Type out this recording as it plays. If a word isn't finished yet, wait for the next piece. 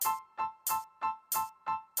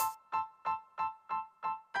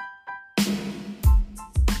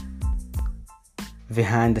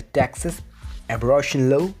behind the Texas abortion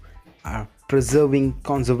law are preserving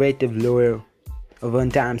conservative lawyer. A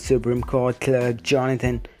one-time Supreme Court clerk,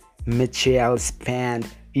 Jonathan Mitchell, spent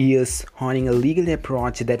years honing a legal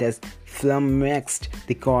approach that has flummoxed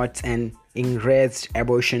the courts and enraged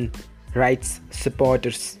abortion rights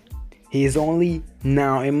supporters. He is only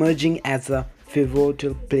now emerging as a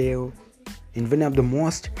pivotal player in one of the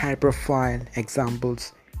most high-profile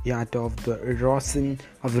examples yet of the erosion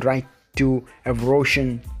of the right to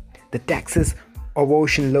abortion. The Texas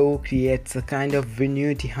abortion law creates a kind of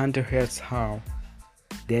vanity hunter. Here's how.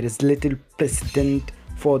 There is little precedent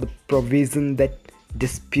for the provision that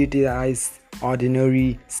deputizes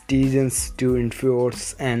ordinary citizens to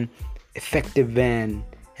enforce an effective ban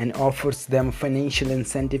and offers them a financial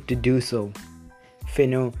incentive to do so.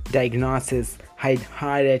 Diagnosis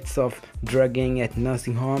high rates of drugging at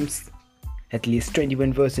nursing homes. At least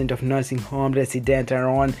 21% of nursing home residents are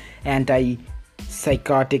on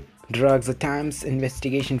antipsychotic drugs. A Times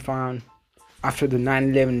investigation found after the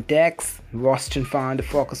 9/11 attacks, Washington found a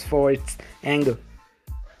focus for its anger.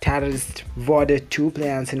 Terrorists boarded two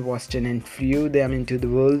planes in Washington and flew them into the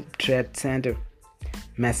World Trade Center.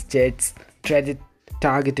 Mass jets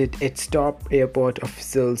targeted its top airport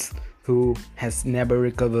officials, who has never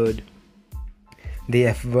recovered. The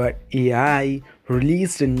FBI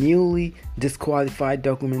released a newly disqualified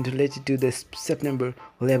document related to the September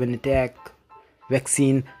 11 attack.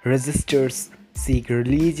 Vaccine resistors seek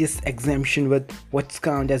religious exemption, with what's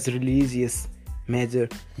counted as religious major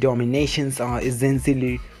dominations are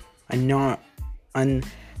essentially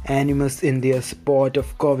unanimous in their support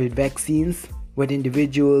of COVID vaccines, but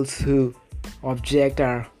individuals who object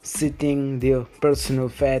are citing their personal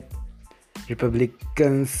faith.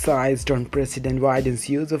 Republicans seized on President Biden's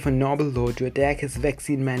use of a novel law to attack his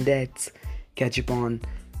vaccine mandates. Catch up on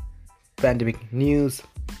pandemic news.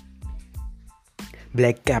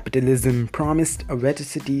 Black capitalism promised a better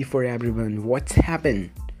city for everyone. What's happened?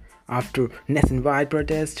 After nationwide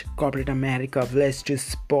protest, corporate America pledged to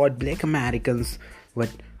support Black Americans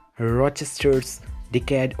with Rochester's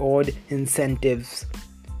decade-old incentives,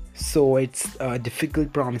 so it's a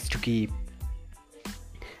difficult promise to keep.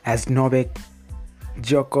 As Novak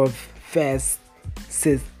Djokovic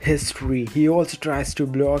faces history, he also tries to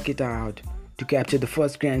block it out to capture the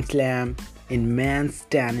first Grand Slam in men's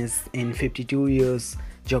tennis in 52 years.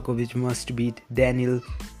 Djokovic must beat Daniil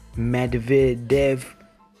Medvedev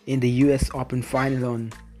in the US Open final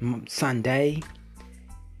on Sunday.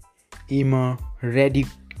 Emma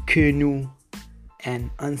Raducanu, an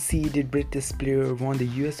unseeded British player, won the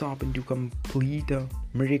US Open to complete a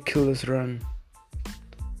miraculous run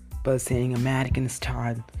by saying American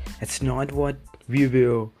style. It's not what we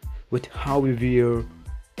wear, but how we wear.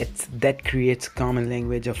 It's that creates common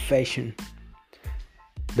language of fashion.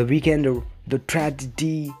 The weekend, the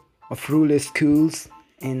tragedy of rural schools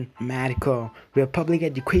in America, where public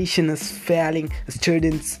education is failing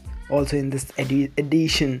students. Also in this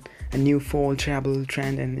edition, a new fall travel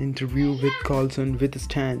trend and interview with Carlson with a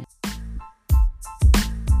stand.